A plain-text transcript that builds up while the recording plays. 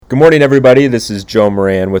Good morning, everybody. This is Joe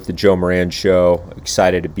Moran with the Joe Moran Show.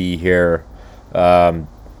 Excited to be here.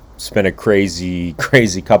 It's been a crazy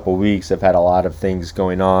couple weeks. I've had a lot of things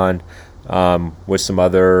going on with some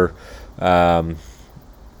other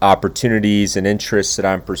opportunities and interests that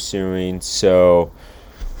I'm pursuing. So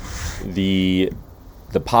the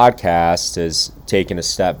podcast has taken a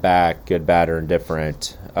step back, good, bad, or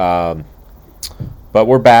indifferent. But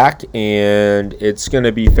we're back, and it's going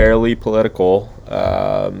to be fairly political,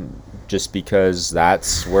 just because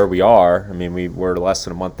that's where we are. I mean, we're less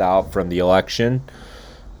than a month out from the election.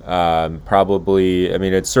 It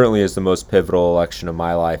certainly is the most pivotal election of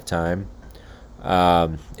my lifetime,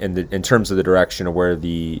 in terms of the direction of where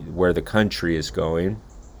the country is going.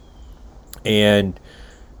 And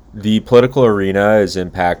the political arena is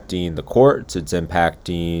impacting the courts. It's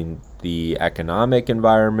impacting the economic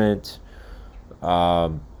environment.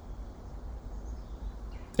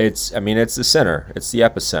 It's the center. It's the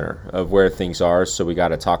epicenter of where things are. So we got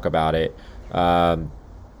to talk about it.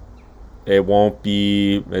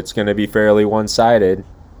 It's going to be fairly one-sided.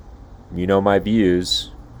 You know my views.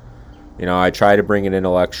 I try to bring an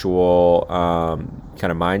intellectual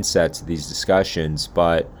kind of mindset to these discussions,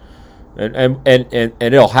 but and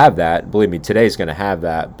it'll have that. Believe me, today's going to have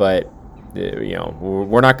that. But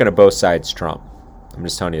we're not going to both sides Trump. I'm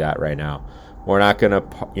just telling you that right now. We're not going to,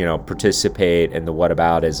 participate in the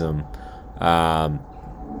whataboutism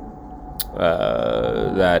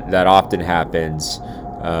that often happens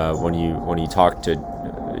when you talk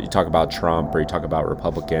about Trump, or you talk about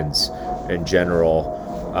Republicans in general,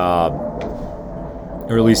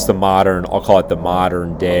 or at least I'll call it the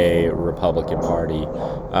modern day Republican Party.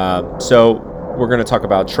 So we're going to talk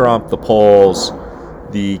about Trump, the polls,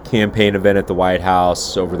 the campaign event at the White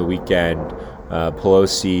House over the weekend.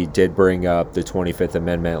 Pelosi did bring up the 25th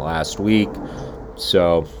Amendment last week,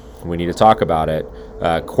 so we need to talk about it.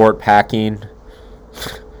 Court packing,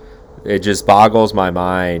 it just boggles my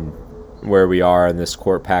mind where we are in this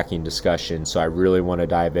court packing discussion, so I really want to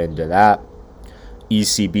dive into that.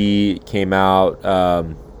 ECB came out,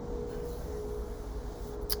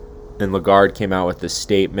 and Lagarde came out with this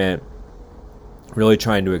statement really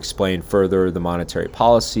trying to explain further the monetary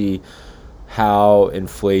policy, how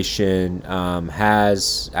inflation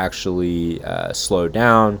has actually slowed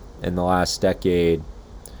down in the last decade.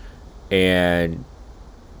 And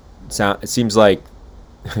it seems like,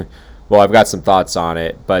 well, I've got some thoughts on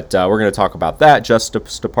it, but we're going to talk about that.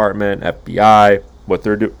 Justice Department, FBI, what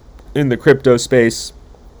they're doing in the crypto space.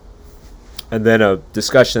 And then a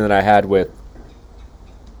discussion that I had with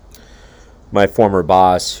my former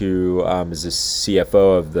boss, who is the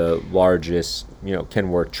CFO of the largest,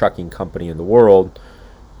 Kenworth trucking company in the world.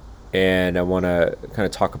 And I want to kind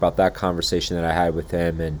of talk about that conversation that I had with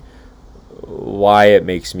him and why it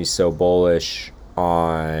makes me so bullish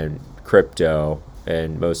on crypto,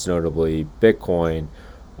 and most notably Bitcoin,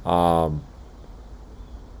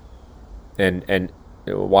 and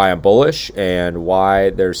why I'm bullish, and why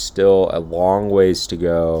there's still a long ways to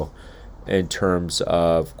go in terms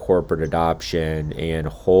of corporate adoption and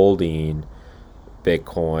holding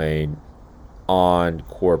Bitcoin on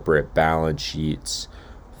corporate balance sheets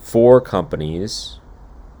for companies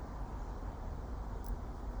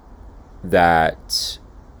that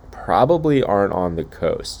probably aren't on the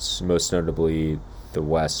coasts, most notably the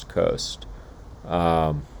West Coast.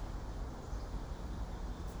 But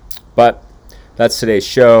that's today's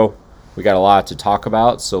show. We got a lot to talk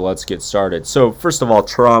about, so let's get started. So first of all,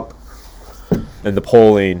 Trump and the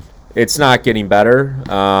polling, it's not getting better,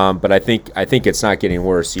 but I think it's not getting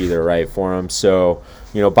worse either, right, for him. So,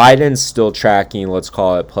 Biden's still tracking, let's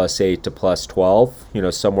call it +8 to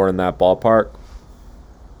 +12, somewhere in that ballpark.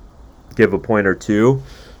 Give a point or two.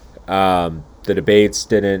 The debates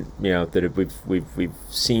didn't, we've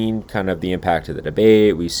seen kind of the impact of the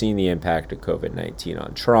debate. We've seen the impact of COVID-19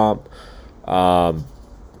 on Trump.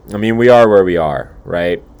 We are where we are,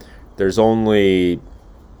 right? There's only,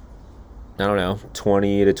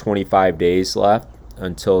 20 to 25 days left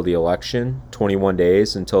until the election, 21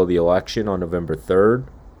 days until the election on November 3rd.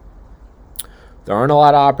 There aren't a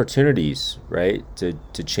lot of opportunities, right,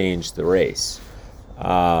 to change the race.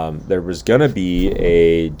 There was going to be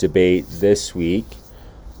a debate this week,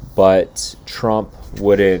 but Trump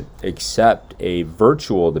wouldn't accept a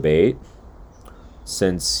virtual debate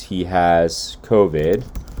since he has COVID.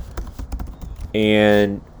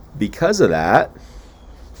 And because of that,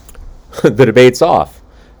 the debate's off,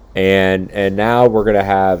 and now we're going to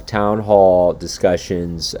have town hall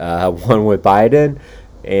discussions, one with Biden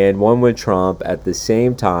and one with Trump at the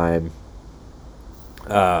same time.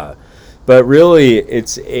 But really,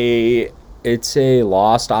 it's a it's a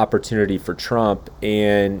lost opportunity for Trump.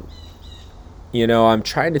 And, I'm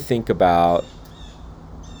trying to think about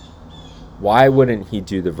why wouldn't he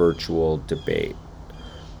do the virtual debate?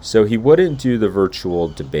 So he wouldn't do the virtual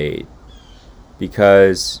debate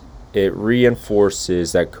because it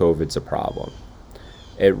reinforces that COVID's a problem.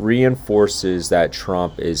 It reinforces that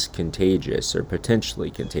Trump is contagious or potentially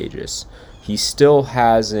contagious. He still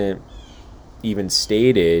hasn't even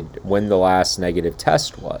stated when the last negative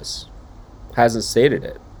test was. Hasn't stated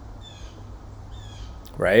it.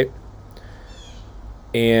 Right?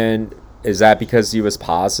 And is that because he was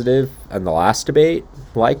positive in the last debate?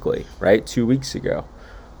 Likely, right? 2 weeks ago.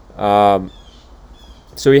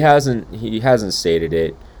 So he hasn't stated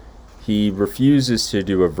it. He refuses to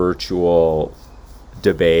do a virtual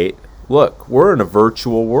debate. Look, we're in a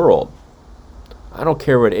virtual world. I don't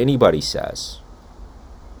care what anybody says.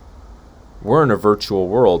 We're in a virtual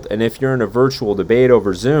world. And if you're in a virtual debate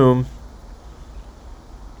over Zoom,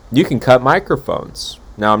 you can cut microphones.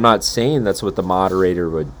 Now, I'm not saying that's what the moderator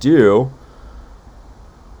would do,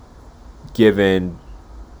 given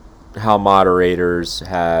how moderators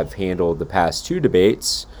have handled the past two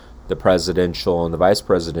debates, the presidential and the vice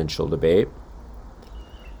presidential debate.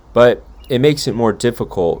 But it makes it more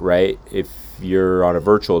difficult, right, if you're on a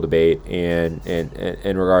virtual debate and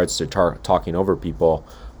in regards to talking over people,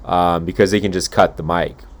 because they can just cut the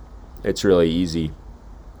mic. It's really easy.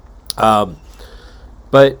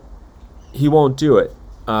 But he won't do it.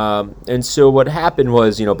 And so what happened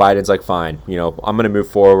was, Biden's like, fine, I'm going to move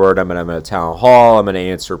forward. I'm going to have a town hall. I'm going to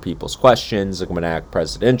answer people's questions. I'm going to act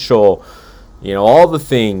presidential. All the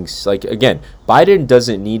things. Like, again, Biden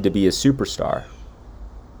doesn't need to be a superstar.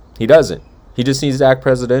 He doesn't. He just needs to act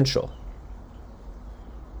presidential.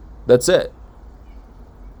 That's it.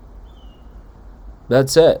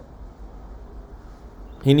 That's it.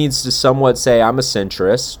 He needs to somewhat say, I'm a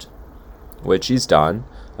centrist, which he's done.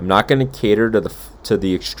 I'm not going to cater to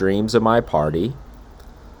the extremes of my party,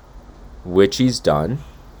 which he's done.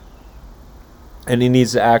 And he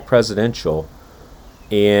needs to act presidential,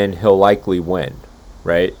 and he'll likely win,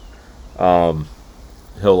 right? He'll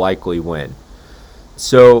likely win.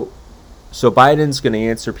 So Biden's going to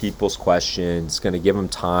answer people's questions, going to give them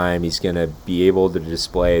time. He's going to be able to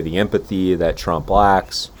display the empathy that Trump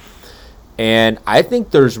lacks. And I think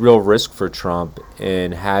there's real risk for Trump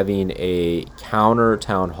in having a counter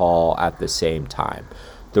town hall at the same time.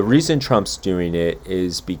 The reason Trump's doing it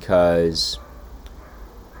is because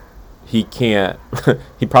he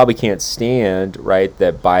probably can't stand, right,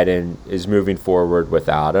 that Biden is moving forward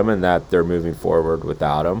without him and that they're moving forward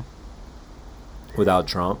without him, without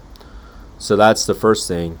Trump. So that's the first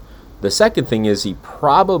thing. The second thing is he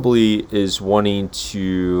probably is wanting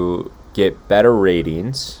to get better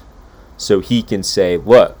ratings so he can say,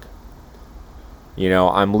 look,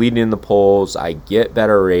 I'm leading in the polls. I get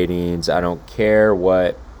better ratings. I don't care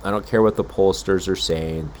what the pollsters are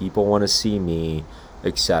saying. People want to see me,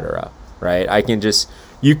 etc. Right? I can just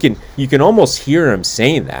you can almost hear him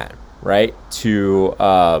saying that, right? To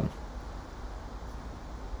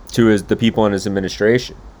the people in his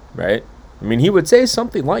administration, right? I mean, he would say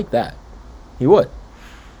something like that. He would.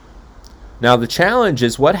 Now, the challenge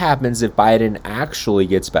is what happens if Biden actually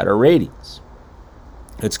gets better ratings?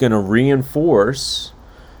 It's going to reinforce,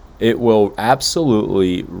 it will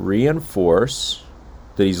absolutely reinforce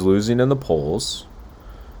that he's losing in the polls.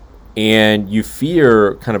 And you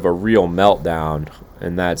fear kind of a real meltdown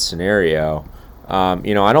in that scenario. I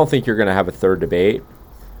don't think you're going to have a third debate.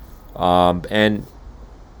 And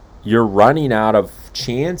you're running out of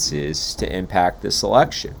chances to impact this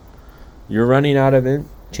election. You're running out of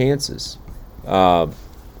chances.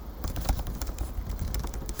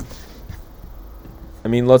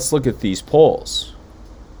 Let's look at these polls.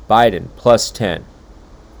 Biden, plus 10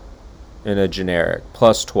 in a generic,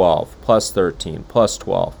 plus 12, plus 13, plus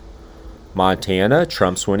 12. Montana,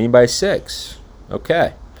 Trump's winning by 6.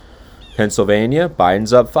 Okay. Pennsylvania,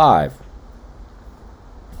 Biden's up 5.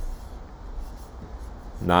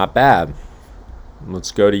 Not bad.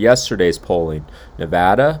 Let's go to yesterday's polling.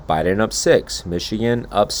 Nevada, Biden up 6. Michigan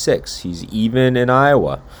up 6. He's even in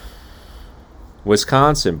Iowa.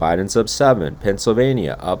 Wisconsin, Biden's up 7.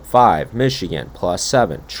 Pennsylvania up 5. Michigan plus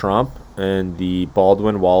 7. Trump and the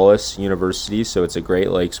Baldwin Wallace University, so it's a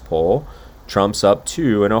Great Lakes poll. Trump's up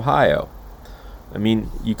 2 in Ohio.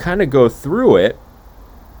 You kind of go through it,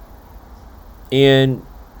 and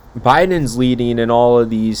Biden's leading in all of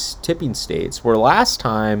these tipping states, where last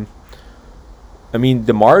time,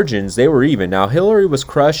 the margins, they were even. Now, Hillary was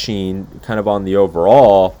crushing kind of on the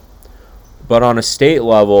overall, but on a state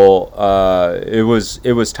level, it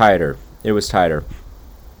was tighter. It was tighter.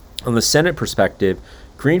 On the Senate perspective,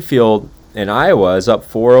 Greenfield and Iowa is up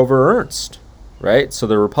 4 over Ernst, right? So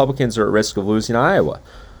the Republicans are at risk of losing Iowa.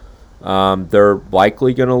 They're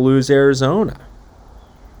likely going to lose Arizona.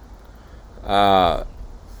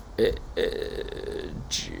 It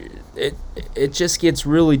just gets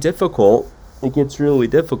really difficult. It gets really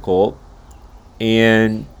difficult,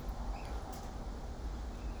 and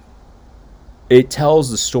it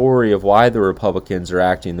tells the story of why the Republicans are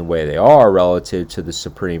acting the way they are relative to the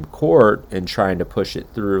Supreme Court and trying to push it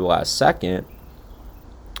through last second.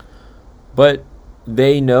 But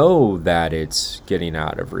they know that it's getting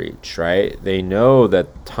out of reach, right? They know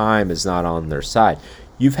that time is not on their side.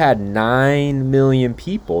 You've had 9 million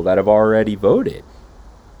people that have already voted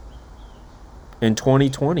in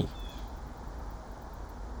 2020.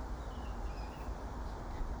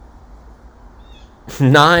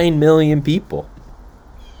 Nine million people.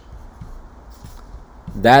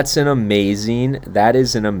 That is an amazing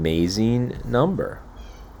number.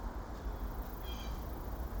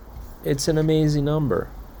 It's an amazing number.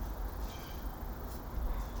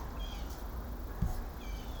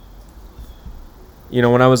 You know,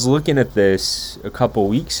 when I was looking at this a couple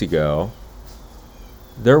weeks ago,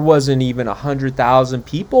 there wasn't even 100,000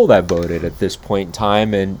 people that voted at this point in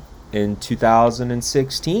time in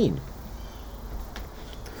 2016.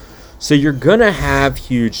 So you're going to have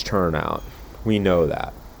huge turnout. We know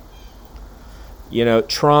that. You know,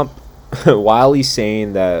 Trump, while he's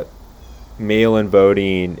saying that mail-in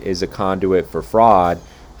voting is a conduit for fraud,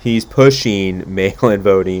 he's pushing mail-in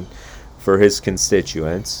voting for his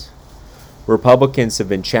constituents. Republicans have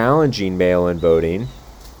been challenging mail-in voting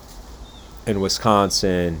in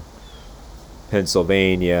Wisconsin,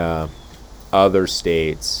 Pennsylvania, other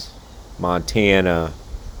states, Montana,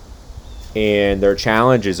 and their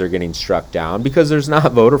challenges are getting struck down because there's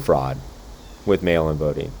not voter fraud with mail-in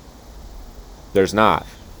voting. There's not.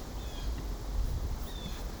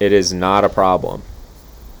 It is not a problem.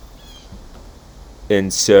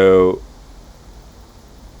 And so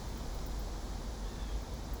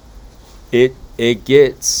it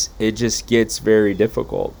just gets very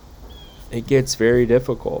difficult. It gets very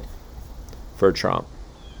difficult for Trump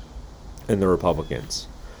and the Republicans.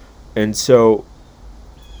 And so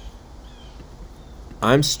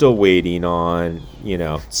I'm still waiting on, you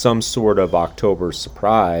know, some sort of October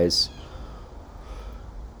surprise.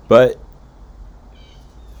 But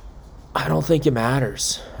I don't think it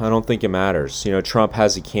matters. I don't think it matters. You know, Trump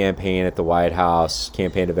has a campaign event at the White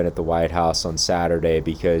House on Saturday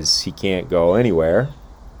because he can't go anywhere.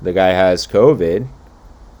 The guy has COVID.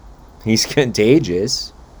 He's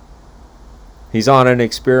contagious. He's on an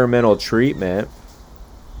experimental treatment.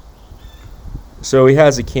 So he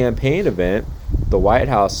has a campaign event at the White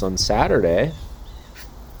House on Saturday.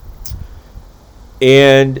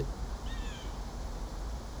 And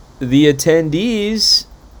the attendees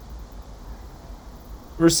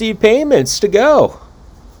receive payments to go.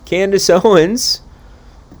 Candace Owens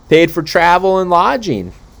paid for travel and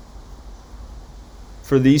lodging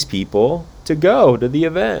for these people to go to the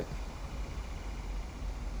event.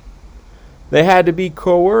 They had to be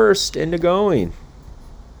coerced into going.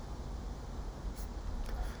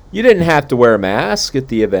 You didn't have to wear a mask at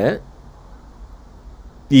the event,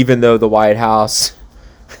 even though the White House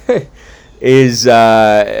is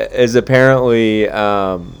apparently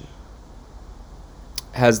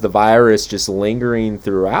has the virus just lingering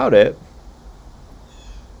throughout it.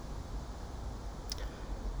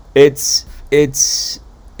 It's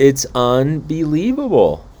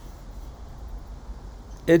unbelievable.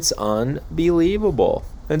 It's unbelievable.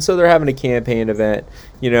 And so they're having a campaign event.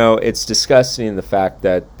 You know, it's disgusting the fact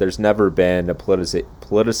that there's never been a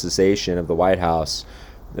politicization of the White House.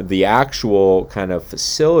 The actual kind of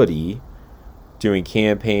facility doing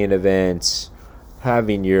campaign events,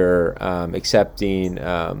 having your accepting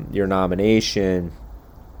your nomination,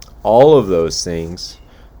 all of those things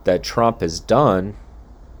that Trump has done.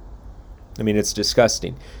 I mean, it's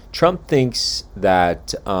disgusting. Trump thinks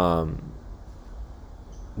that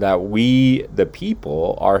that we, the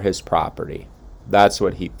people, are his property. That's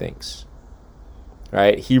what he thinks,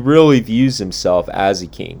 right? He really views himself as a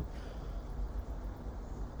king.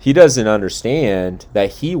 He doesn't understand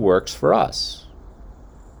that he works for us.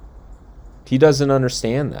 He doesn't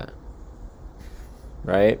understand that,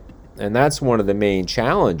 right? And that's one of the main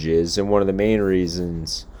challenges and one of the main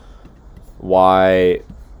reasons why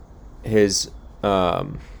his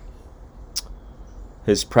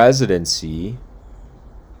presidency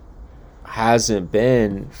hasn't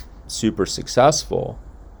been super successful.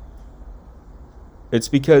 It's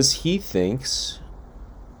because he thinks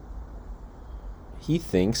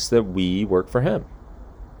that we work for him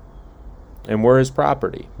and we're his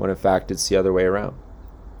property, when in fact it's the other way around.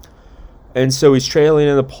 And so he's trailing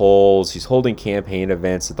in the polls. He's holding campaign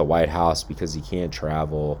events at the White House because he can't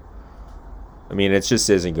travel. I mean, it just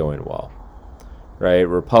isn't going well, right?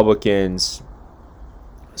 Republicans,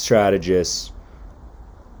 strategists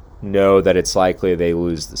know that it's likely they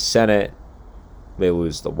lose the Senate, they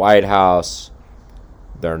lose the White House.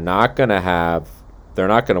 They're not going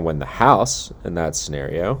to win the House in that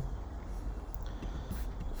scenario.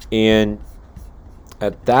 And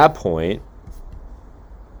at that point,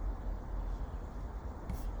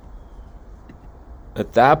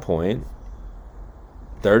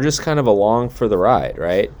 they're just kind of along for the ride,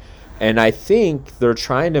 right? And I think they're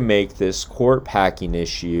trying to make this court packing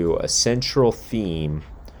issue a central theme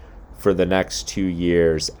for the next 2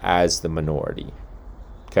 years as the minority.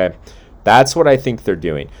 Okay? That's what I think they're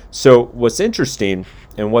doing. So what's interesting,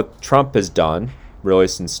 and what Trump has done really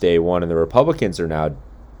since day one, and the Republicans are now,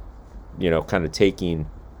 kind of taking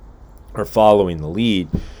or following the lead,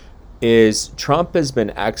 is Trump has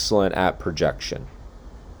been excellent at projection.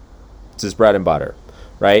 It's his bread and butter,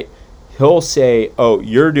 right? He'll say, oh,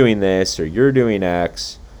 you're doing this or you're doing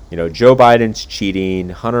X. Joe Biden's cheating,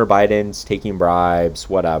 Hunter Biden's taking bribes,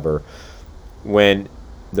 whatever. When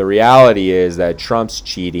the reality is that Trump's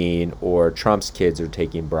cheating, or Trump's kids are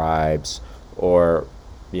taking bribes, or,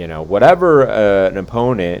 whatever an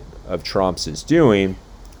opponent of Trump's is doing,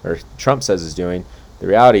 or Trump says is doing, the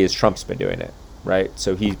reality is Trump's been doing it, right?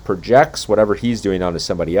 So he projects whatever he's doing onto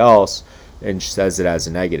somebody else and says it as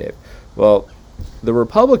a negative. Well, the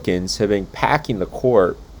Republicans have been packing the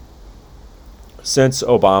court since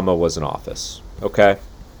Obama was in office, okay?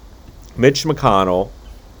 Mitch McConnell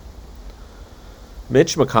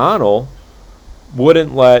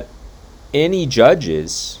wouldn't let any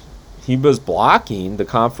judges, he was blocking the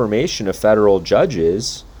confirmation of federal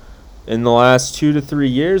judges in the last 2 to 3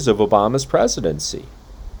 years of Obama's presidency,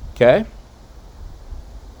 okay?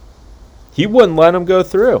 He wouldn't let them go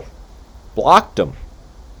through, blocked them.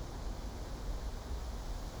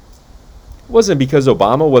 It wasn't because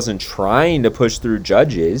Obama wasn't trying to push through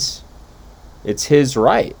judges. It's his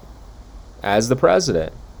right as the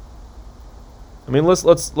president. I mean, let's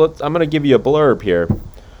I'm going to give you a blurb here.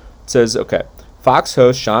 It says, okay, Fox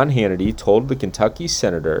host Sean Hannity told the Kentucky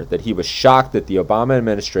senator that he was shocked that the Obama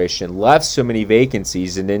administration left so many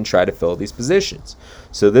vacancies and didn't try to fill these positions.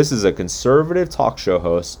 So this is a conservative talk show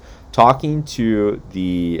host talking to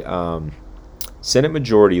the Senate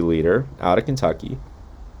Majority Leader out of Kentucky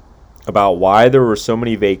about why there were so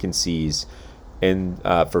many vacancies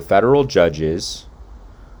for federal judges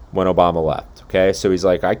when Obama left. Okay, so he's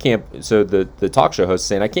like, I can't. So the talk show host is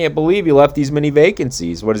saying, I can't believe he left these many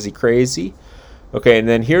vacancies. What is he, crazy? Okay, and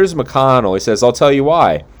then here's McConnell. He says, I'll tell you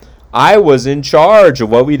why. I was in charge of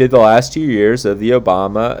what we did the last 2 years of the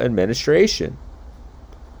Obama administration.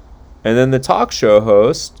 And then the talk show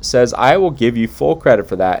host says, I will give you full credit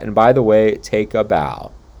for that. And by the way, take a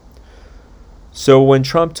bow. So when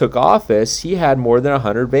Trump took office, he had more than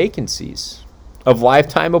 100 vacancies of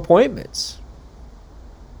lifetime appointments.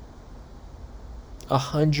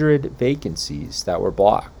 100 vacancies that were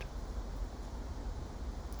blocked.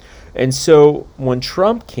 And so when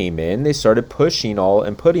Trump came in, they started putting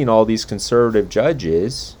all these conservative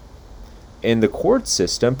judges in the court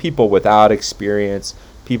system, people without experience,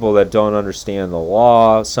 people that don't understand the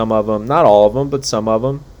law, some of them, not all of them, but some of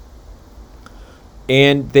them.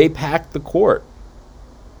 And they packed the court.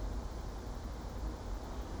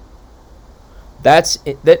 That's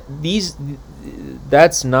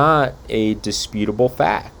not a disputable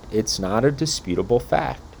fact. It's not a disputable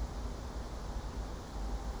fact.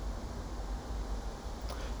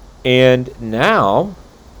 And now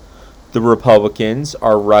the Republicans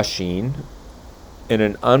are rushing in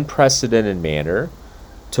an unprecedented manner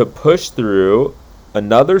to push through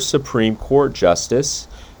another Supreme Court justice,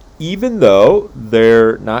 even though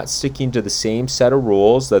they're not sticking to the same set of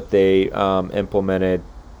rules that they implemented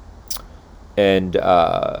and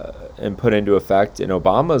put into effect in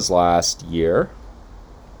Obama's last year.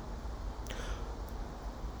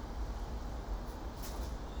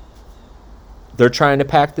 They're trying to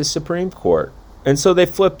pack the Supreme Court. And so they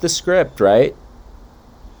flip the script, right?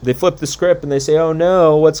 They flip the script and they say, oh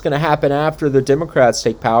no, what's going to happen after the Democrats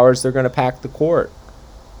take power is they're going to pack the court.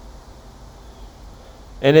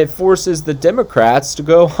 And it forces the Democrats to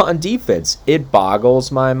go on defense. It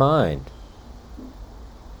boggles my mind.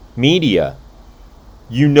 Media,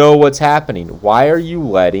 you know what's happening. Why are you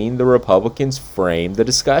letting the Republicans frame the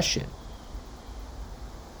discussion?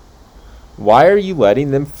 Why are you letting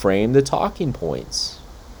them frame the talking points?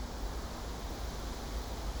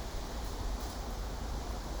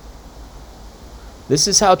 This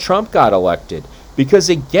is how Trump got elected. Because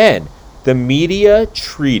again, The media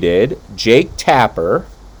treated Jake Tapper,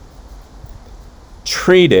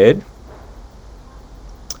 treated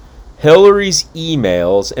Hillary's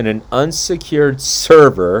emails in an unsecured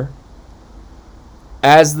server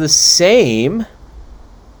as the same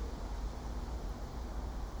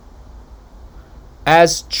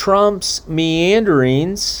as Trump's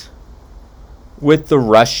meanderings with the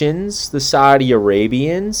Russians, the Saudi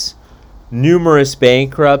Arabians, numerous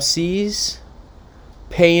bankruptcies,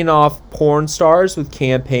 paying off porn stars with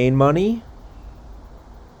campaign money.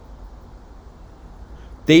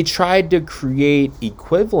 They tried to create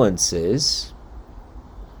equivalences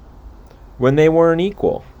when they weren't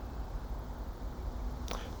equal.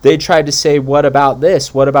 They tried to say, what about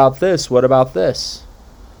this? What about this? What about this?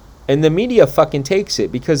 And the media fucking takes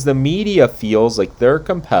it because the media feels like they're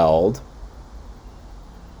compelled,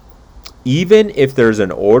 even if there's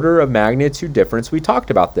an order of magnitude difference. We talked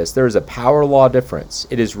about this. There is a power law difference.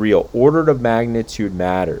 It is real. Order of magnitude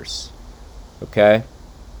matters. Okay?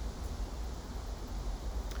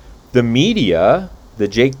 The media, the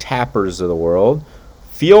Jake Tappers of the world,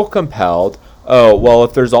 feel compelled, oh, well,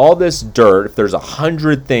 if there's all this dirt, if there's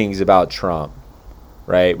 100 things about Trump,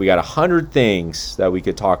 right? We got 100 things that we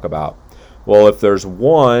could talk about. Well, if there's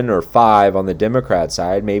 1 or 5 on the Democrat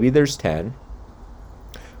side, maybe there's 10.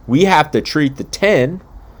 We have to treat the 10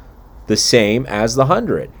 the same as the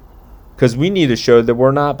 100 because we need to show that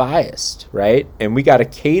we're not biased, right? And we got to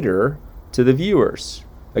cater to the viewers.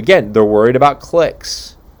 Again, they're worried about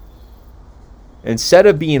clicks. Instead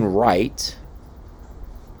of being right,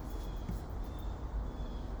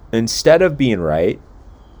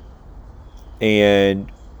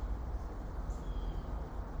 and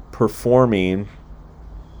performing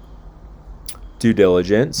due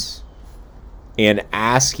diligence and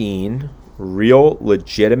asking real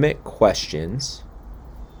legitimate questions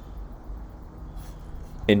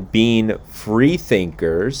and being free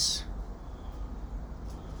thinkers,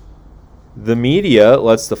 the media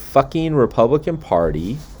lets the fucking Republican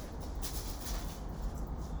Party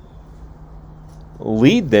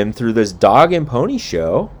lead them through this dog and pony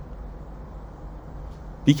show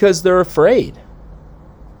because they're afraid.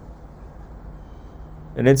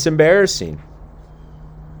 And it's embarrassing.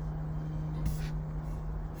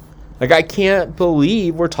 Like, I can't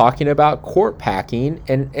believe we're talking about court packing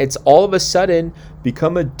and it's all of a sudden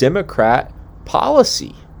become a Democrat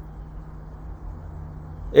policy.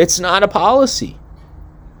 It's not a policy.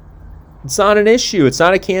 It's not an issue. It's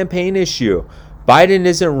not a campaign issue. Biden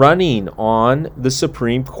isn't running on the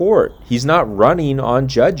Supreme Court. He's not running on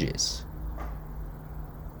judges.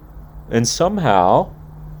 And somehow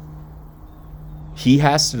he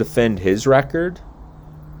has to defend his record.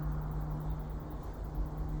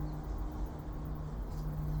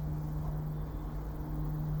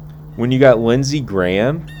 When you got Lindsey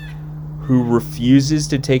Graham, who refuses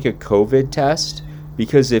to take a COVID test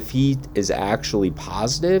because if he is actually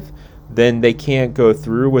positive, then they can't go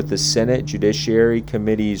through with the Senate Judiciary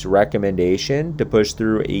Committee's recommendation to push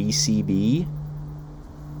through ACB.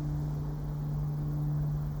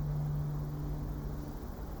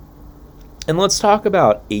 And let's talk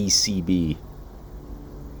about ACB.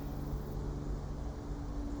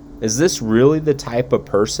 Is this really the type of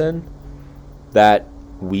person that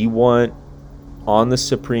we want on the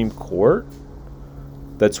Supreme Court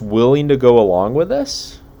that's willing to go along with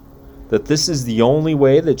this? That this is the only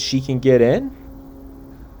way that she can get in?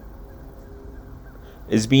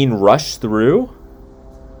 Is being rushed through?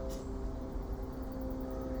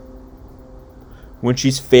 When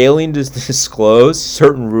she's failing to disclose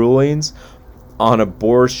certain rulings on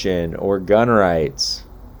abortion or gun rights.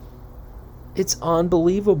 It's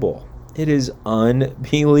unbelievable. It is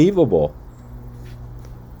unbelievable.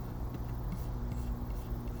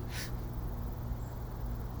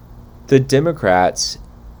 The Democrats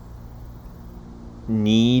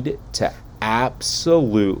need to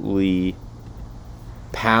absolutely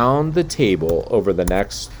pound the table over the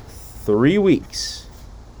next 3 weeks.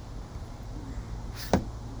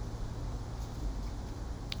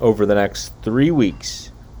 Over the next 3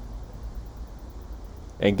 weeks.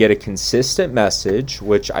 And get a consistent message,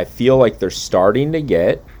 which I feel like they're starting to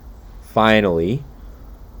get, finally.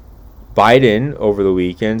 Biden over the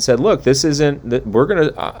weekend said, look, this isn't, we're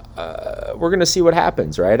gonna see what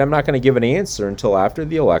happens, right? I'm not going to give an answer until after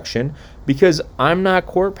the election because I'm not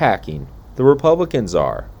court packing. The Republicans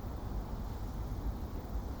are.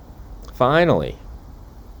 Finally.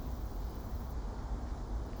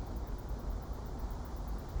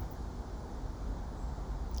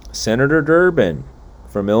 Senator Durbin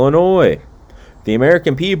from Illinois. The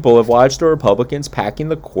American people have watched the Republicans packing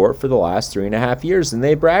the court for the last 3.5 years, and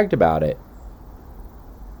they bragged about it.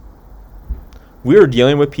 We were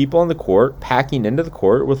dealing with people in the court packing into the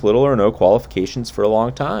court with little or no qualifications for a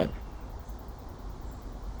long time.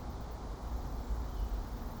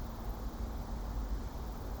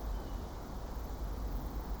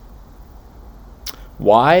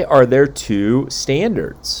 Why are there two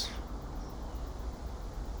standards?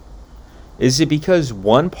 Is it because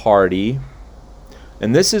one party,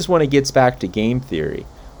 and this is when it gets back to game theory.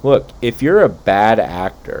 Look, if you're a bad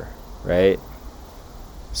actor, right?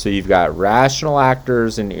 So you've got rational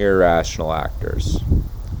actors and irrational actors.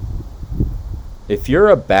 If you're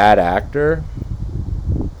a bad actor,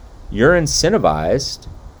 you're incentivized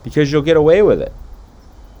because you'll get away with it,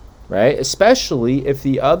 right? Especially if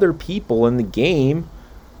the other people in the game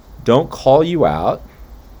don't call you out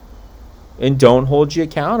and don't hold you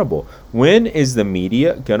accountable. When is the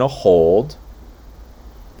media going to hold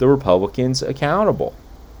the Republicans accountable?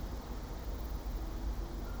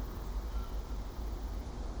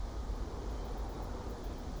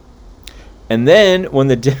 And then when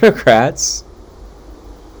the Democrats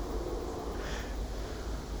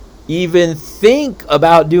even think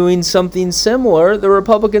about doing something similar, the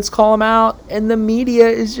Republicans call them out and the media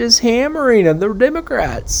is just hammering them, the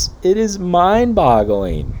Democrats. It is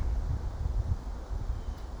mind-boggling.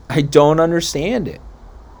 I don't understand it.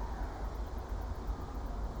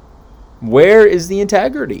 Where is the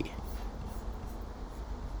integrity?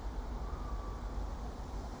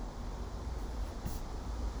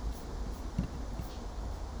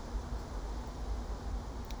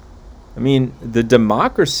 I mean, the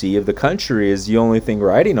democracy of the country is the only thing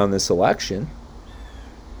riding on this election.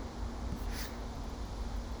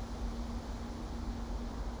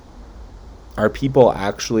 Are people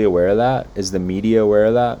actually aware of that? Is the media aware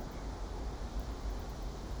of that?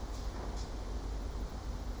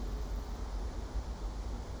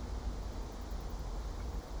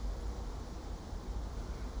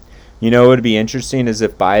 You know, what would be interesting is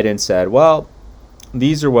if Biden said, well,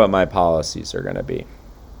 these are what my policies are going to be.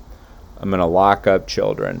 I'm going to lock up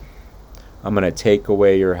children. I'm going to take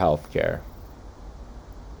away your health care.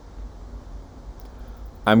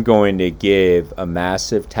 I'm going to give a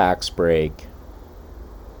massive tax break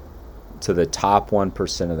to the top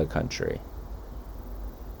 1% of the country.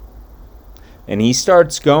 And he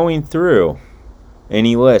starts going through and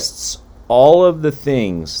he lists all of the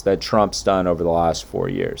things that Trump's done over the last 4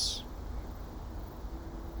 years.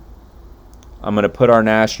 I'm going to put our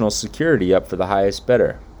national security up for the highest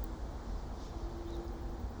bidder.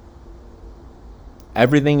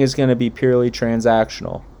 Everything is going to be purely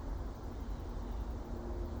transactional.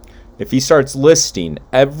 If he starts listing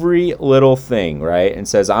every little thing, right, and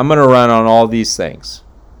says, I'm going to run on all these things,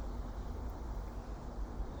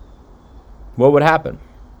 what would happen?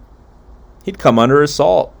 He'd come under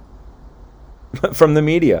assault from the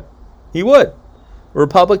media. He would.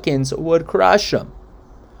 Republicans would crush him.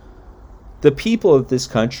 The people of this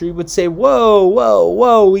country would say, whoa, whoa,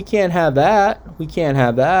 whoa, we can't have that. We can't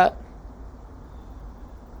have that.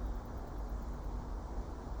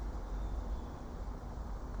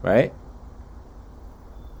 Right?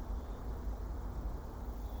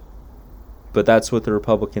 But that's what the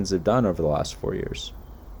Republicans have done over the last 4 years.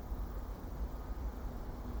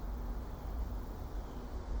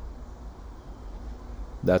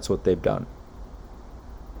 That's what they've done.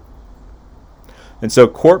 And so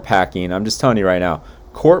court packing, I'm just telling you right now,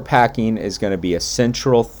 court packing is going to be a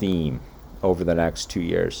central theme over the next 2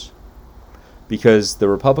 years. Because the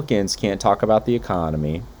Republicans can't talk about the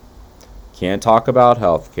economy, can't talk about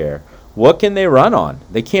health care. What can they run on?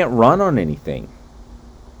 They can't run on anything.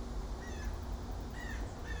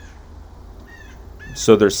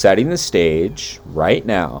 So they're setting the stage right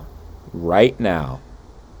now,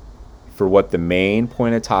 for what the main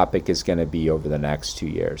point of topic is going to be over the next 2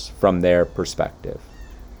 years from their perspective,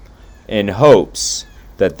 in hopes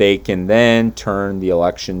that they can then turn the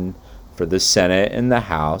election for the Senate and the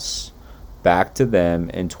House back to them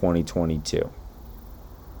in 2022.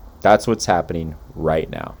 That's what's happening right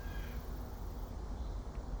now.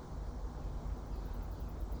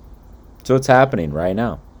 So it's happening right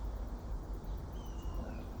now.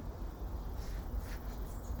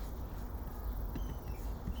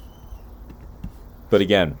 But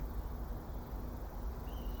again,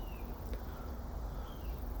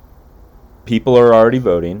 people are already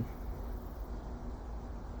voting.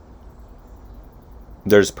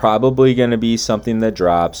 There's probably going to be something that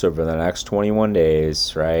drops over the next 21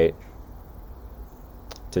 days, right?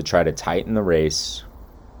 To try to tighten the race.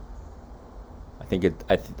 I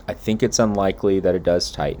think it's unlikely that it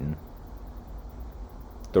does tighten.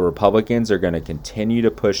 The Republicans are going to continue to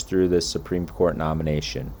push through this Supreme Court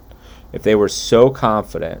nomination. If they were so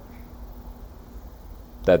confident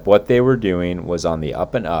that what they were doing was on the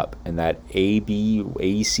up and up, and that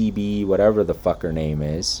ACB, whatever the fuck her name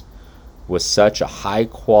is, was such a high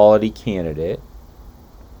quality candidate,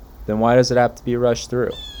 then why does it have to be rushed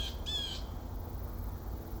through?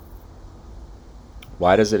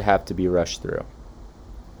 Why does it have to be rushed through?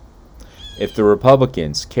 If the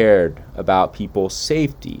Republicans cared about people's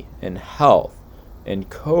safety and health and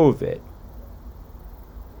COVID,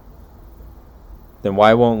 then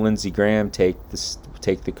why won't Lindsey Graham take the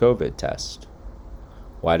COVID test?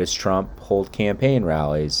 Why does Trump hold campaign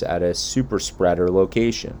rallies at a super spreader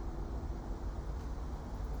location?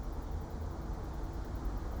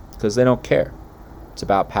 Because they don't care. It's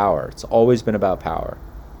about power. It's always been about power.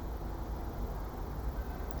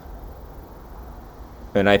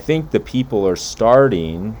 And I think the people are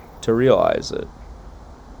starting to realize it.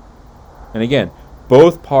 And again,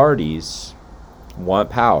 both parties want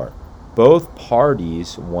power. Both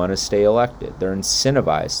parties want to stay elected. They're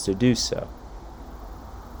incentivized to do so.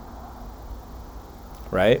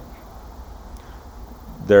 Right?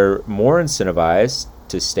 They're more incentivized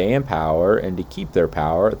to stay in power and to keep their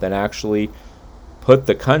power than actually put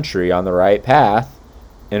the country on the right path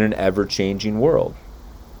in an ever-changing world.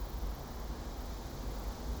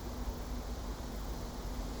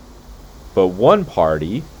 But one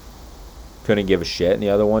party couldn't give a shit and the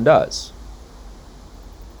other one does.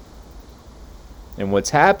 And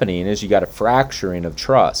what's happening is you got a fracturing of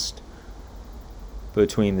trust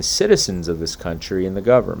between the citizens of this country and the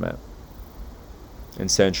government and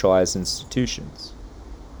centralized institutions.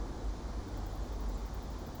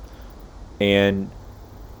 And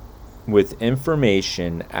with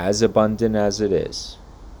information as abundant as it is,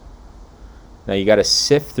 now you got to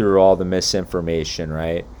sift through all the misinformation,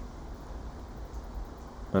 right?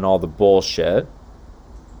 And all the bullshit.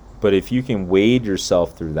 But if you can wade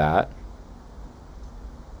yourself through that,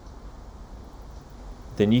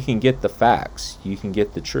 then you can get the facts. You can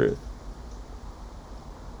get the truth.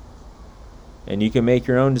 And you can make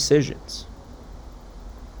your own decisions.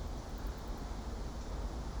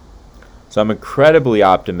 So I'm incredibly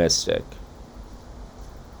optimistic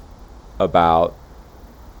about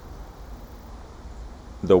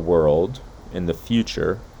the world in the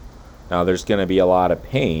future. Now, there's going to be a lot of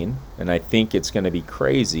pain, and I think it's going to be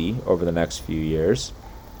crazy over the next few years.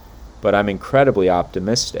 But I'm incredibly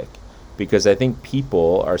optimistic because I think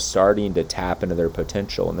people are starting to tap into their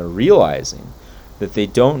potential, and they're realizing that they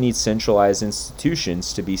don't need centralized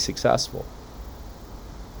institutions to be successful.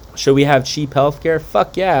 Should we have cheap healthcare?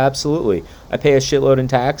 Fuck yeah, absolutely. I pay a shitload in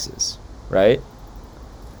taxes, right?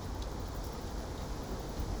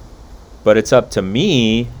 But it's up to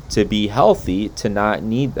me to be healthy to not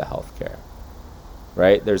need the healthcare,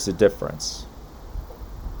 right? There's a difference.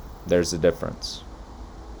 There's a difference.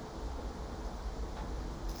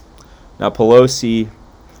 Now, Pelosi,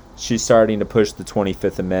 she's starting to push the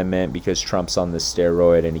 25th Amendment because Trump's on this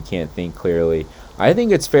steroid and he can't think clearly. I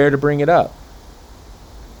think it's fair to bring it up.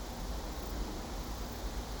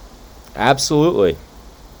 Absolutely.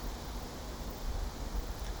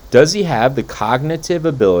 Does he have the cognitive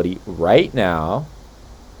ability right now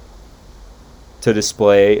to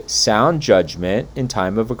display sound judgment in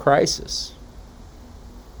time of a crisis?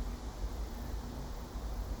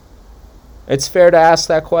 It's fair to ask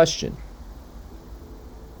that question.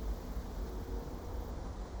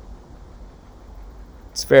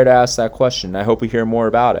 It's fair to ask that question. I hope we hear more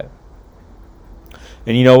about it.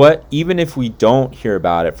 And you know what? Even if we don't hear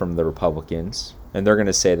about it from the Republicans, and they're going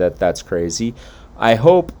to say that that's crazy, I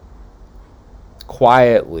hope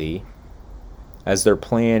quietly, as they're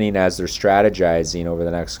planning, as they're strategizing over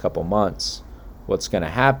the next couple months, what's going to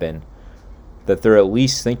happen, that they're at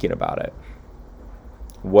least thinking about it.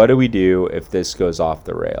 What do we do if this goes off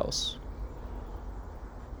the rails?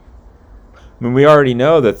 I mean, we already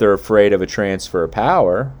know that they're afraid of a transfer of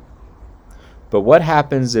power, but what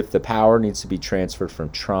happens if the power needs to be transferred from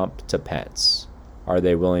Trump to Pence? Are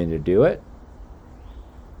they willing to do it?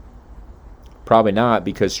 Probably not,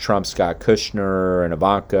 because Trump's got Kushner and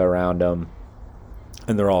Ivanka around him,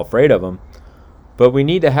 and they're all afraid of him. But we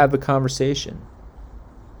need to have the conversation.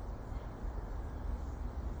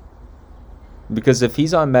 Because if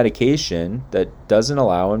he's on medication that doesn't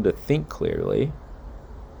allow him to think clearly,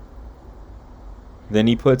 then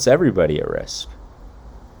he puts everybody at risk.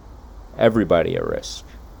 Everybody at risk.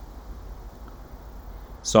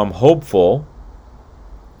 So I'm hopeful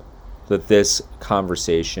that this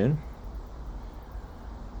conversation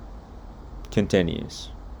continues.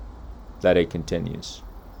 That it continues.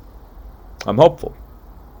 I'm hopeful.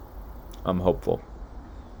 I'm hopeful.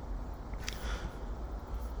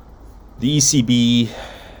 The ECB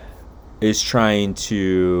is trying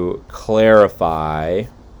to clarify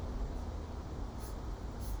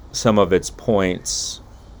some of its points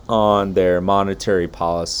on their monetary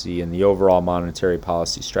policy and the overall monetary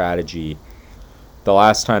policy strategy. The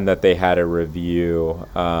last time that they had a review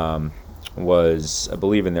was, I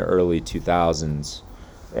believe, in the early 2000s.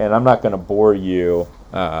 And I'm not going to bore you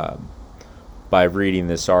by reading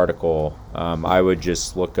this article. I would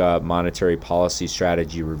just look up monetary policy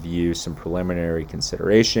strategy review, some preliminary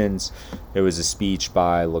considerations. It was a speech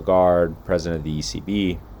by Lagarde, president of the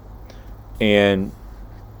ECB. And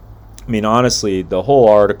I mean, honestly, the whole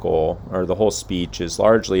article or the whole speech is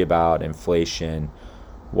largely about inflation,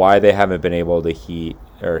 why they haven't been able to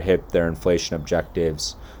hit their inflation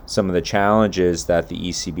objectives, some of the challenges that the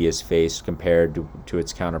ECB has faced compared to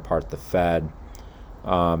its counterpart, the Fed,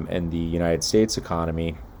 and the United States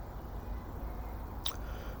economy.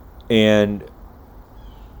 And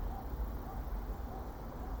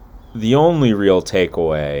the only real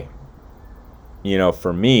takeaway,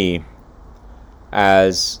 for me,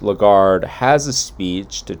 as Lagarde has a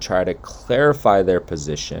speech to try to clarify their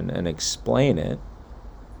position and explain it,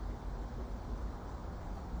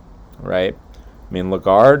 right? I mean,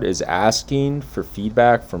 Lagarde is asking for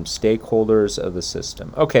feedback from stakeholders of the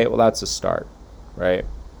system. Okay, well, that's a start, right?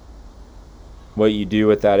 What you do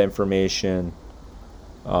with that information,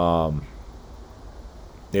 they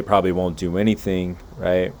probably won't do anything,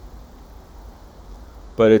 right?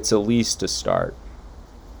 But it's at least a start.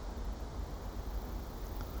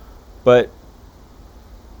 But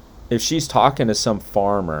if she's talking to some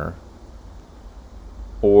farmer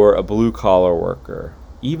or a blue-collar worker,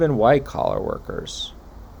 even white-collar workers,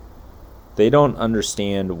 they don't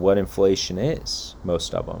understand what inflation is,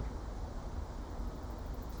 most of them.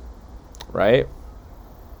 Right?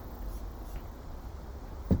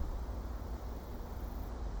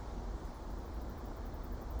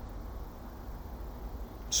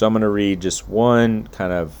 So I'm going to read just one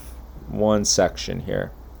section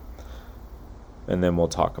here, and then we'll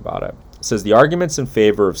talk about it. It says, the arguments in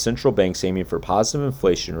favor of central banks aiming for positive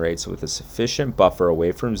inflation rates with a sufficient buffer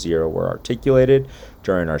away from zero were articulated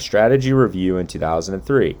during our strategy review in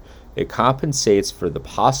 2003. It compensates for the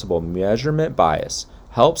possible measurement bias,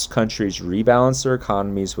 helps countries rebalance their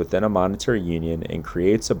economies within a monetary union, and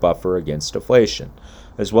creates a buffer against deflation,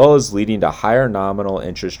 as well as leading to higher nominal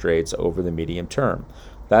interest rates over the medium term.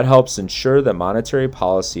 That helps ensure that monetary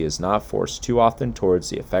policy is not forced too often towards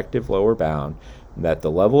the effective lower bound, and that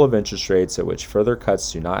the level of interest rates at which further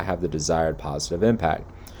cuts do not have the desired positive impact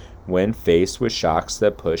when faced with shocks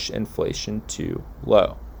that push inflation too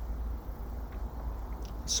low.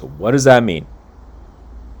 So what does that mean?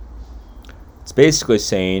 It's basically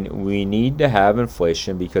saying we need to have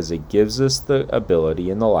inflation because it gives us the ability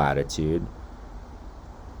and the latitude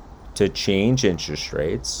to change interest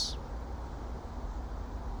rates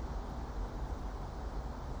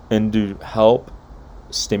and to help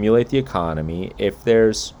stimulate the economy if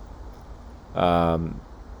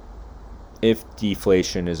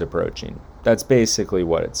deflation is approaching. That's basically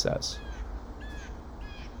what it says.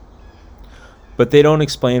 But they don't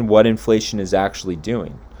explain what inflation is actually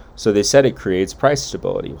doing. So they said it creates price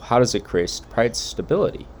stability. How does it create price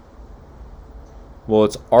stability? Well,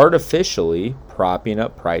 it's artificially propping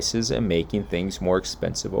up prices and making things more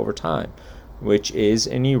expensive over time, which is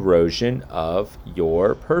an erosion of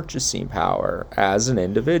your purchasing power as an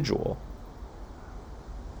individual.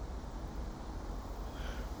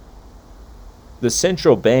 The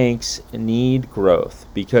central banks need growth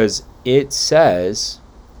because it says,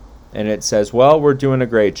 well, we're doing a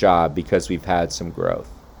great job because we've had some growth,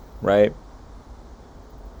 right?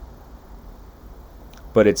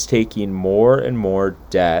 But it's taking more and more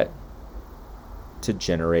debt to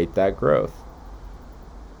generate that growth.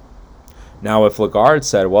 Now, if Lagarde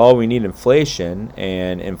said, well, we need inflation,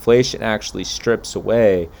 and inflation actually strips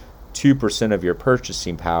away 2% of your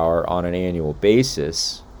purchasing power on an annual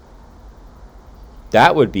basis,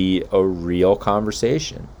 that would be a real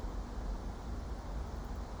conversation.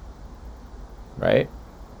 Right?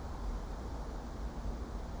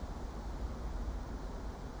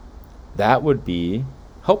 That would be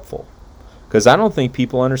helpful, because I don't think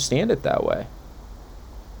people understand it that way.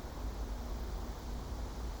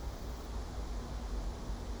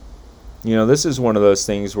 This is one of those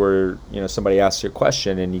things where, somebody asks you a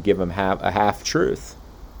question and you give them a half truth.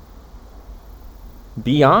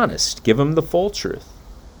 Be honest. Give them the full truth.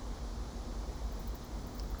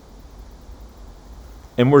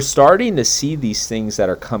 And we're starting to see these things that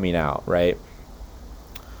are coming out, right?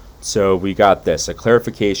 So we got this, a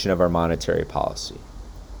clarification of our monetary policy.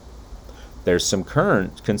 There's some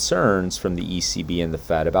current concerns from the ECB and the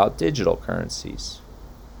Fed about digital currencies.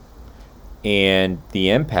 and the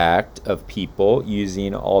impact of people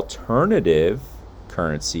using alternative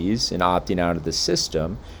currencies and opting out of the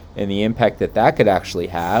system, and the impact that that could actually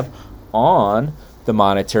have on the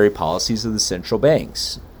monetary policies of the central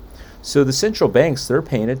banks. So the central banks, they're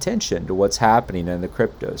paying attention to what's happening in the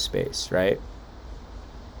crypto space, right?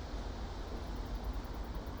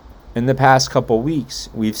 In the past couple weeks,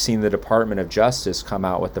 we've seen the Department of Justice come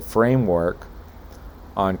out with a framework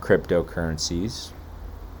on cryptocurrencies.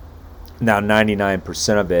 Now,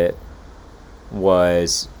 99% of it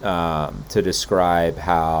was to describe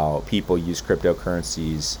how people use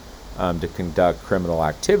cryptocurrencies to conduct criminal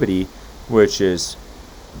activity, which is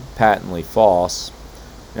patently false.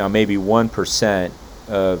 Now, maybe 1%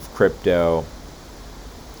 of crypto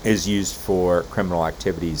is used for criminal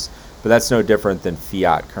activities, but that's no different than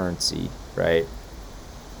fiat currency, right?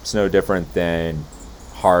 It's no different than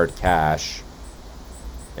hard cash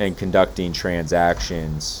and conducting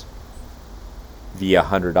transactions via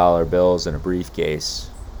 $100 bills in a briefcase.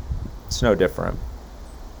 It's no different.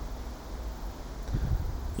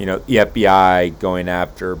 You know, the FBI going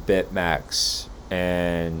after BitMEX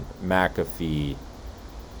and McAfee.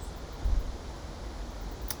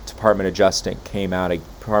 Department of Justice came out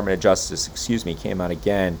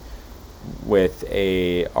again with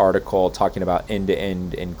a article talking about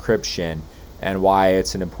end-to-end encryption and why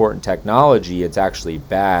it's an important technology. It's actually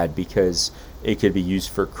bad because it could be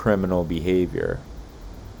used for criminal behavior.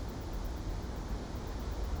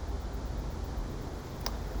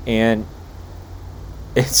 And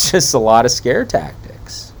it's just a lot of scare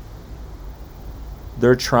tactics.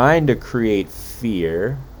 They're trying to create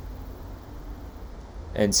fear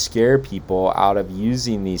and scare people out of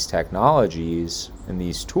using these technologies and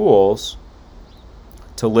these tools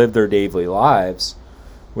to live their daily lives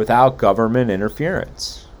without government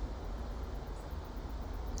interference.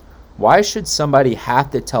 Why should somebody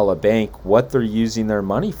have to tell a bank what they're using their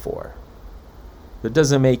money for? That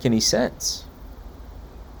doesn't make any sense.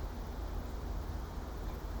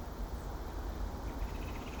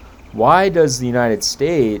 Why does the United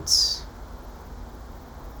States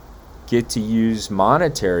get to use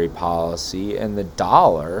monetary policy and the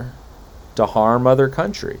dollar to harm other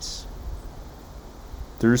countries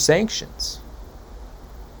through sanctions?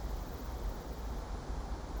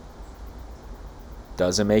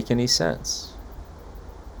 Doesn't make any sense.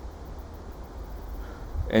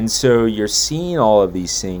 And so you're seeing all of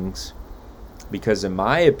these things because, in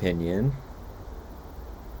my opinion,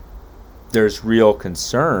 there's real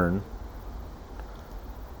concern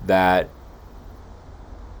that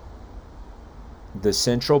the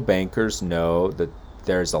central bankers know that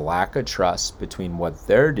there's a lack of trust between what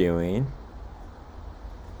they're doing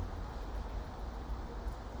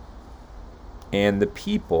and the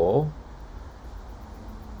people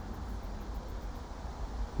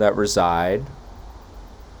that reside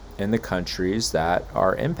in the countries that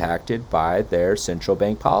are impacted by their central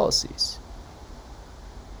bank policies.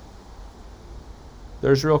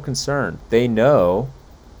 There's real concern. They know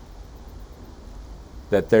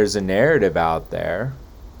that there's a narrative out there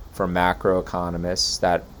from macroeconomists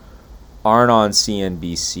that aren't on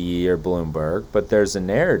CNBC or Bloomberg, but there's a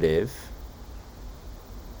narrative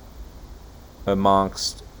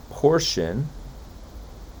amongst portion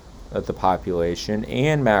of the population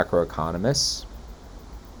and macroeconomists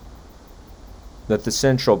that the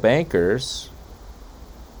central bankers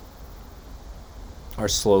are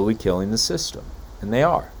slowly killing the system. And they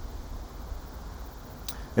are.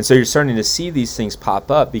 And so you're starting to see these things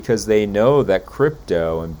pop up because they know that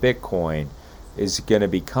crypto and Bitcoin is going to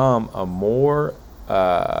become a more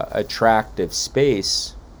attractive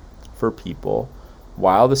space for people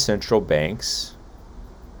while the central banks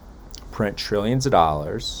print trillions of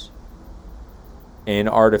dollars and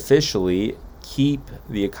artificially keep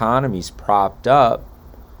the economies propped up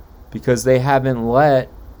because they haven't let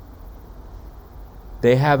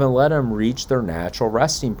them reach their natural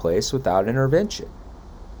resting place without intervention.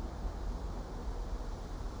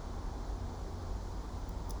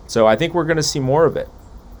 So I think we're going to see more of it.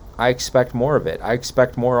 I expect more of it. I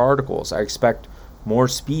expect more articles. I expect more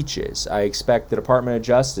speeches. I expect the Department of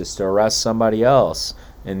Justice to arrest somebody else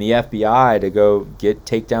and the FBI to go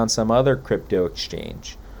take down some other crypto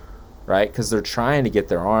exchange, right? Because they're trying to get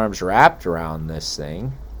their arms wrapped around this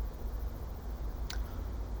thing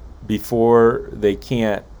before they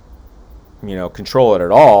can't, control it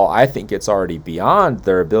at all. I think it's already beyond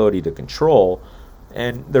their ability to control,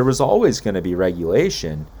 and there was always going to be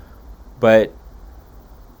regulation, but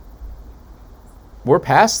we're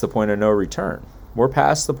past the point of no return. We're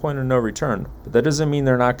past the point of no return, but that doesn't mean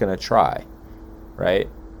they're not going to try, right?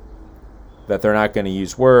 that they're not going to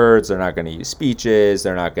use words, they're not going to use speeches,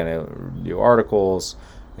 they're not going to do articles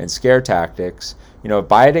and scare tactics. If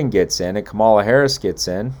Biden gets in and Kamala Harris gets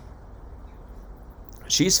in,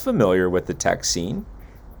 she's familiar with the tech scene.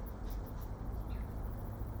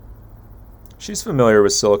 She's familiar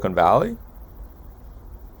with Silicon Valley.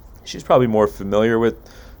 She's probably more familiar with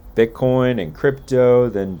Bitcoin and crypto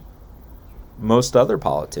than most other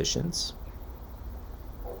politicians.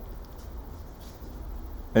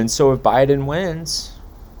 And so if Biden wins,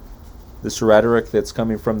 this rhetoric that's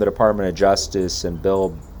coming from the Department of Justice and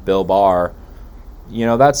Bill Barr,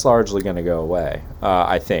 that's largely going to go away.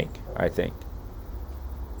 I think.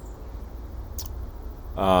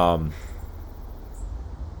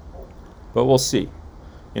 But we'll see.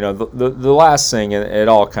 The last thing, and it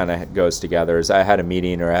all kind of goes together, is I had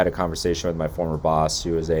a conversation with my former boss,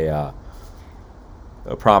 who is a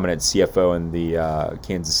prominent CFO in the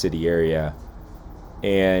Kansas City area.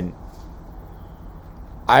 And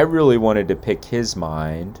I really wanted to pick his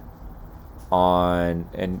mind on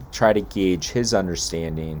and try to gauge his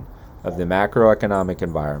understanding of the macroeconomic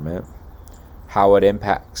environment, how it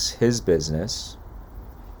impacts his business,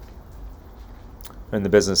 and the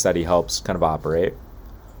business that he helps kind of operate,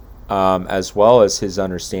 as well as his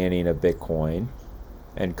understanding of Bitcoin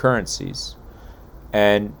and currencies.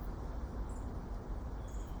 And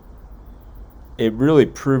it really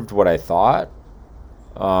proved what I thought.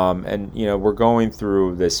 And we're going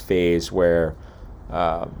through this phase where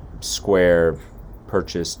Square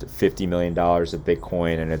purchased $50 million of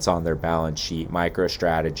Bitcoin and it's on their balance sheet.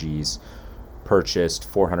 MicroStrategies purchased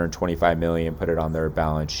 $425 million, put it on their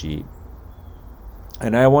balance sheet.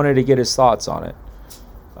 And I wanted to get his thoughts on it.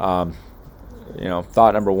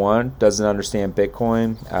 Thought number one, doesn't understand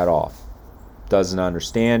Bitcoin at all. Doesn't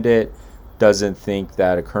understand it. Doesn't think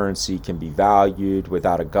that a currency can be valued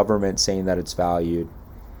without a government saying that it's valued.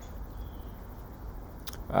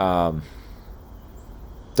 Doesn't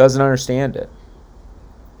understand it.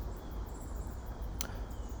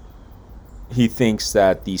 He thinks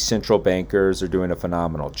that the central bankers are doing a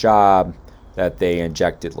phenomenal job, that they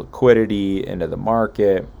injected liquidity into the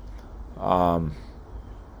market.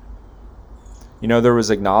 There was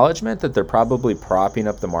acknowledgement that they're probably propping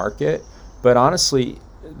up the market, but honestly,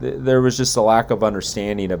 there was just a lack of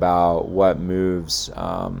understanding about what moves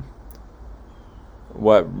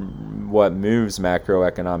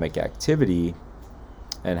macroeconomic activity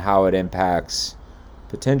and how it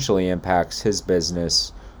potentially impacts his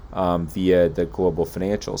business via the global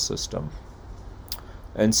financial system.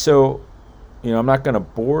 And so, I'm not going to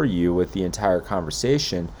bore you with the entire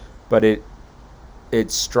conversation, but it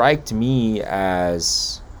striked me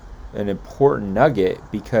as an important nugget,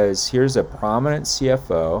 because here's a prominent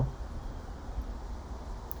CFO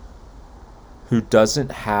who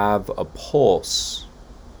doesn't have a pulse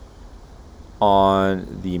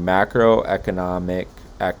on the macroeconomic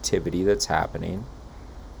activity that's happening,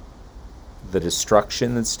 the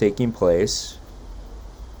destruction that's taking place,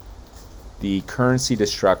 the currency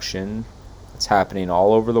destruction that's happening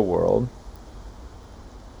all over the world,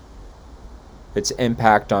 its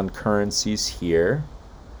impact on currencies here,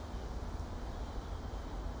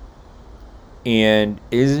 and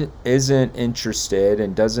isn't interested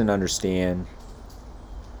and doesn't understand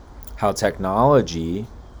how technology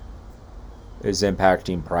is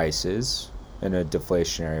impacting prices in a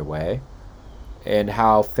deflationary way, and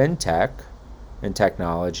how fintech and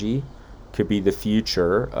technology could be the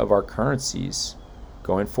future of our currencies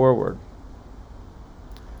going forward.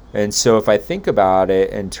 And so if I think about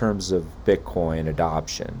it in terms of Bitcoin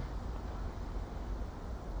adoption,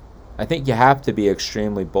 I think you have to be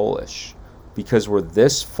extremely bullish, because we're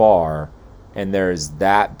this far and there is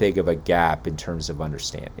that big of a gap in terms of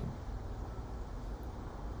understanding.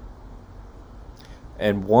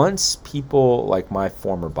 And once people like my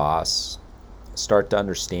former boss start to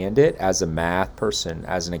understand it as a math person,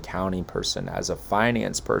 as an accounting person, as a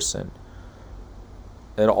finance person,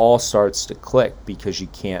 it all starts to click, because you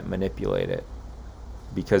can't manipulate it,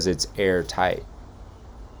 because it's airtight,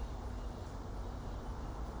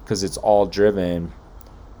 because it's all driven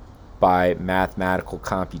by mathematical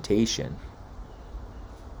computation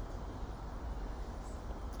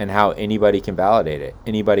and how anybody can validate it,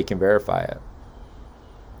 anybody can verify it.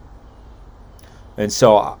 And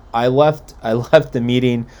so I left the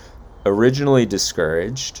meeting originally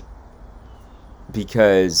discouraged,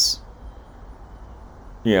 because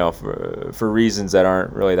for reasons that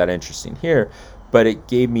aren't really that interesting here, but it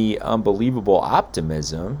gave me unbelievable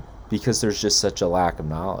optimism, because there's just such a lack of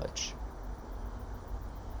knowledge.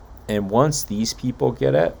 And once these people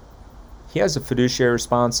get it, he has a fiduciary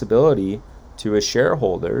responsibility to his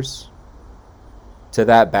shareholders to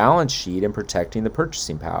that balance sheet and protecting the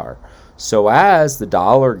purchasing power. So as the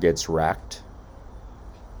dollar gets wrecked,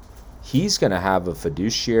 he's going to have a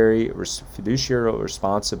fiduciary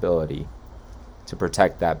responsibility to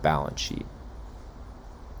protect that balance sheet.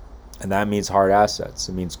 And that means hard assets.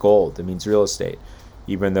 It means gold. It means real estate.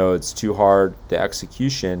 Even though it's too hard, the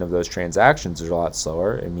execution of those transactions is a lot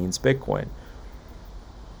slower. It means Bitcoin.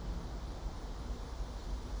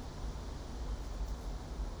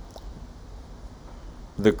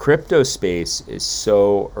 The crypto space is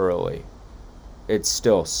so early. It's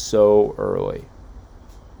still so early.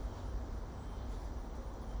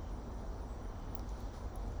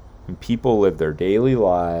 And people live their daily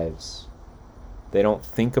lives. They don't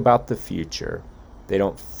think about the future. They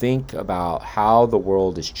don't think about how the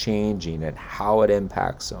world is changing and how it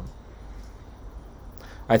impacts them.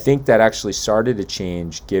 I think that actually started to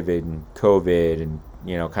change given COVID and,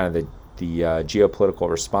 kind of the geopolitical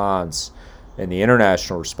response and the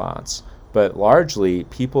international response. But largely,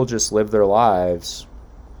 people just live their lives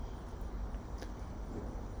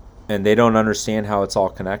and they don't understand how it's all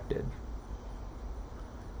connected.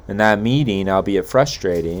 And that meeting, albeit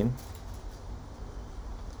frustrating,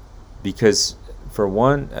 because for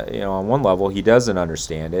one, on one level, he doesn't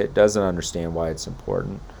understand it, doesn't understand why it's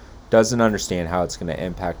important, doesn't understand how it's going to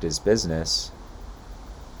impact his business.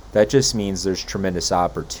 That just means there's tremendous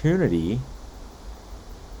opportunity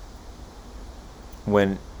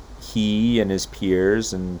when he and his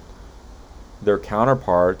peers and their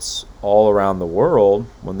counterparts all around the world,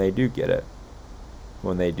 when they do get it.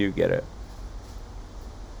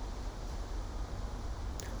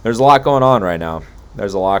 There's a lot going on right now.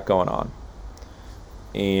 There's a lot going on.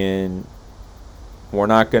 And we're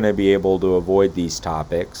not going to be able to avoid these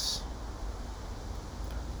topics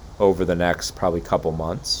over the next probably couple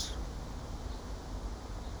months.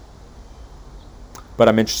 But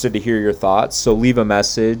I'm interested to hear your thoughts. So leave a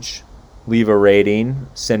message, leave a rating,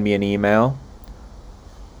 send me an email.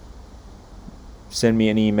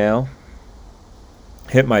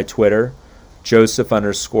 Hit my Twitter,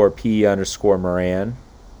 Joseph_P_Moran.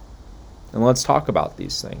 And let's talk about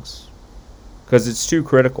these things. Because it's too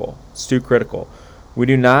critical. We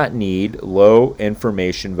do not need low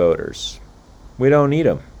information voters. We don't need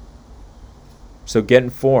them. So get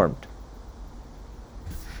informed.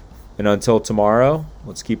 And until tomorrow,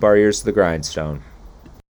 let's keep our ears to the grindstone.